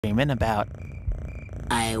dreaming about?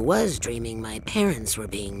 I was dreaming my parents were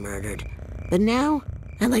being murdered, but now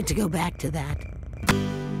I'd like to go back to that.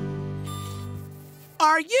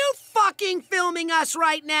 Are you fucking filming us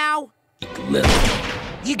right now?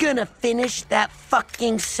 You gonna finish that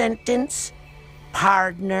fucking sentence,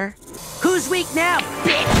 partner? Who's weak now,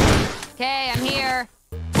 bitch? Okay, I'm here.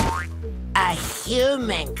 A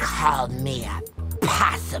human called me a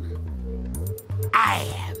possum.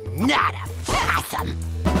 I am not a possum.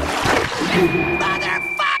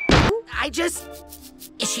 Motherfucker!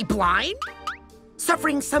 Is she blind?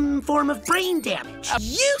 Suffering some form of brain damage.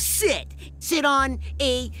 You sit on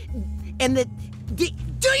a, do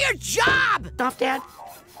your job! Off, Dad?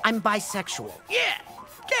 I'm bisexual. Yeah,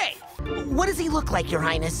 okay. What does he look like, Your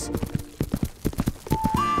Highness?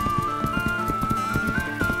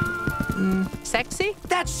 Sexy?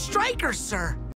 That's Stryker, sir.